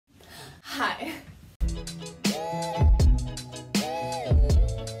Hi.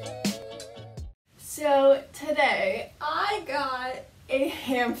 So today I got a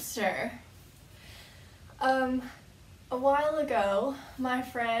hamster. A while ago, my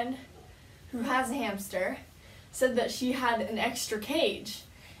friend who has a hamster said that she had an extra cage.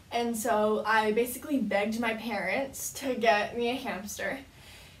 And so I basically begged my parents to get me a hamster.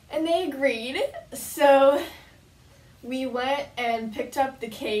 And they agreed. So we went and picked up the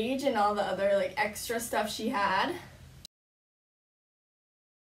cage and all the other like extra stuff she had.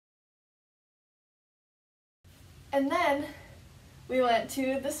 And then we went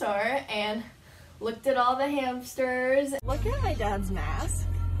to the store and looked at all the hamsters. Look at my dad's mask.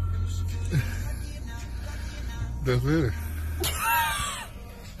 That's it.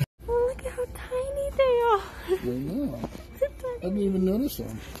 Look at how tiny they are. They know. I didn't even notice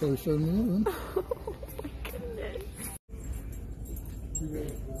them until they started moving. Oh my goodness.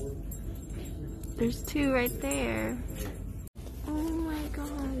 There's two right there. Oh my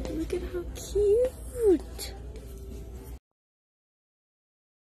god, look at how cute.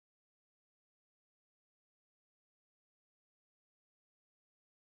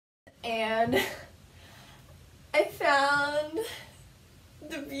 And I found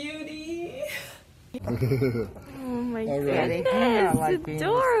the beauty. Oh my goodness, it's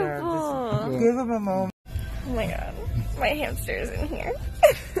adorable. Give him a moment. Oh my god, my hamster's in here.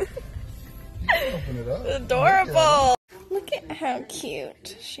 Open it up. Adorable. Look at how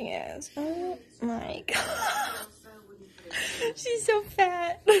cute she is. Oh my god. She's so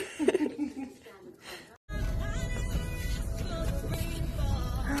fat.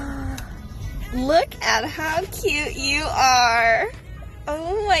 Look at how cute you are.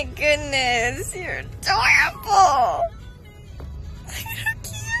 Oh my goodness, you're adorable. Look at how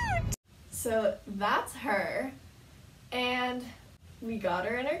cute. So that's her, and we got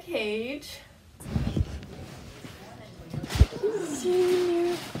her in her cage.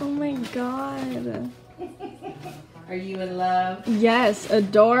 Oh my god. Are you in love? Yes,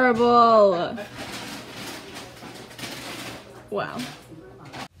 adorable. Wow.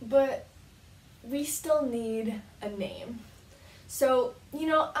 But we still need a name. So, you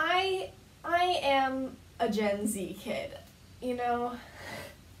know, I am a Gen Z kid. You know,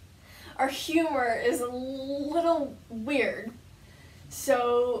 our humor is a little weird.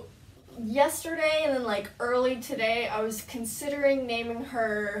 So yesterday and then like early today, I was considering naming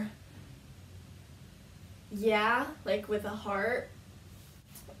her Yeah, like with a heart.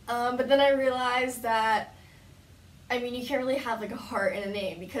 But then I realized that, I mean, you can't really have like a heart in a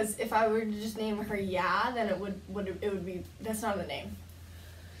name, because if I were to just name her Yeah, then it would be, that's not a name.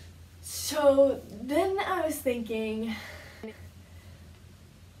 So then I was thinking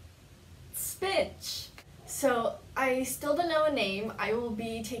Spinch. So I still don't know a name. I will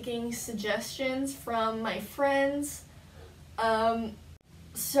be taking suggestions from my friends.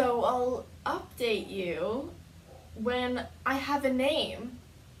 So I'll update you when I have a name.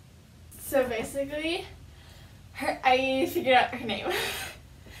 So basically, I figured out her name.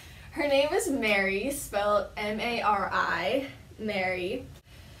 Her name is Mary, spelled M-A-R-I, Mary.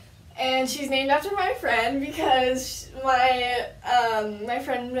 And she's named after my friend because my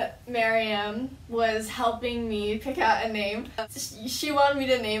friend Miriam was helping me pick out a name. She wanted me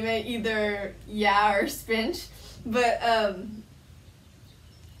to name it either Yeah or Spinch, but I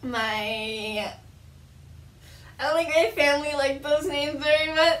don't think my family liked those names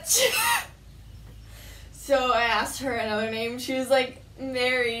very much. So I asked her another name. She was like,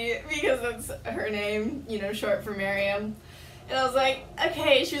 Mary, because that's her name, you know, short for Miriam. And I was like,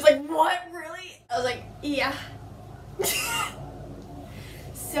 okay. She was like, what, really? I was like, yeah.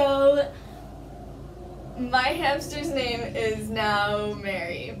 So my hamster's name is now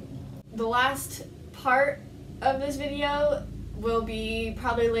Mary. The last part of this video will be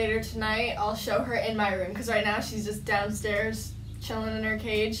probably later tonight. I'll show her in my room, because right now she's just downstairs chilling in her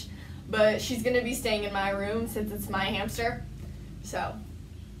cage. But she's gonna be staying in my room since it's my hamster. So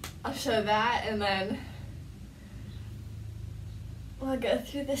I'll show that, and then we'll go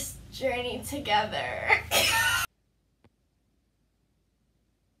through this journey together.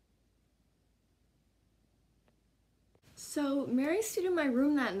 So Mary stayed in my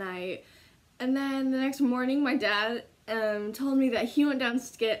room that night, and then the next morning my dad told me that he went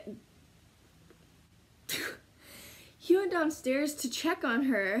downstairs to check on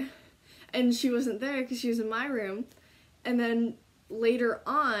her, and she wasn't there because she was in my room. And then later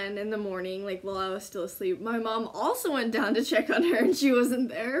on in the morning, like while I was still asleep, my mom also went down to check on her, and she wasn't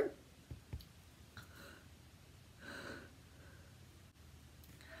there.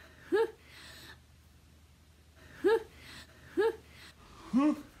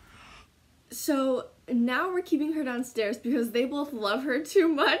 So now we're keeping her downstairs because they both love her too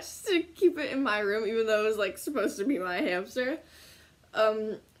much to keep it in my room, even though it was like supposed to be my hamster.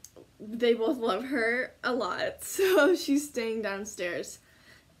 They both love her a lot, so she's staying downstairs.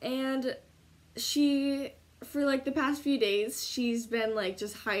 And she, for like the past few days, she's been like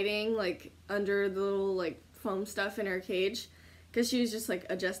just hiding like under the little like foam stuff in her cage because she was just like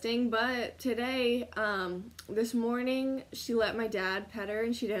adjusting. But today, this morning, she let my dad pet her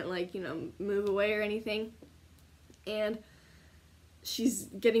and she didn't like, you know, move away or anything. And she's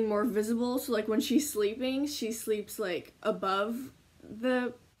getting more visible, so like when she's sleeping, she sleeps like above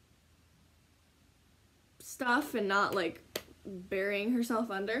the stuff and not like burying herself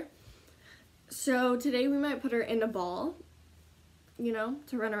under. So today we might put her in a ball, you know,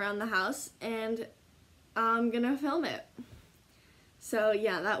 to run around the house, and I'm gonna film it. So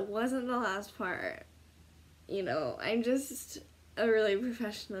yeah, that wasn't the last part. You know, I'm just a really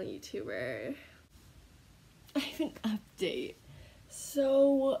professional YouTuber. I have an update.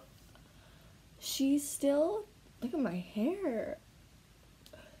 So she's still, look at my hair.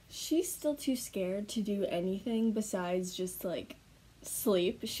 She's still too scared to do anything besides just like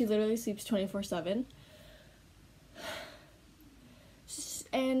sleep. She literally sleeps 24/7.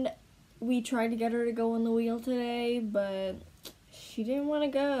 And we tried to get her to go on the wheel today, but she didn't want to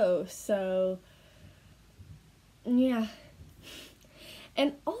go, so yeah.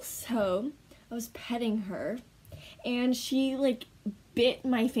 And also, I was petting her, and she like bit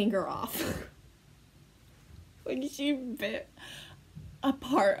my finger off. Like she bit a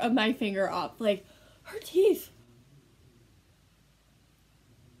part of my finger off, like her teeth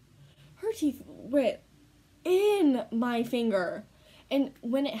went in my finger, and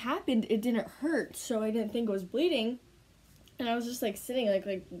when it happened it didn't hurt, so I didn't think it was bleeding, and I was just like sitting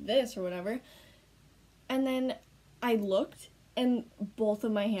like this or whatever, and then I looked and both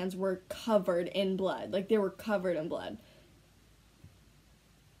of my hands were covered in blood. Like they were covered in blood.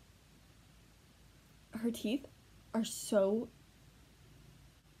 Her teeth are so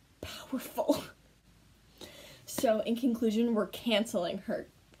powerful. So in conclusion, we're canceling her.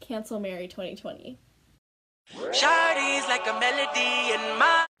 Cancel Mary 2020. Shardy's like a melody in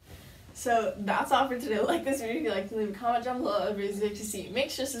my... So that's all for today. Like this video if you like, leave a comment down below. I'd really like to see. Make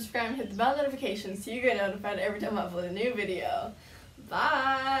sure to subscribe and hit the bell notifications so you get notified every time I upload a new video.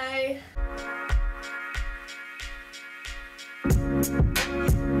 Bye!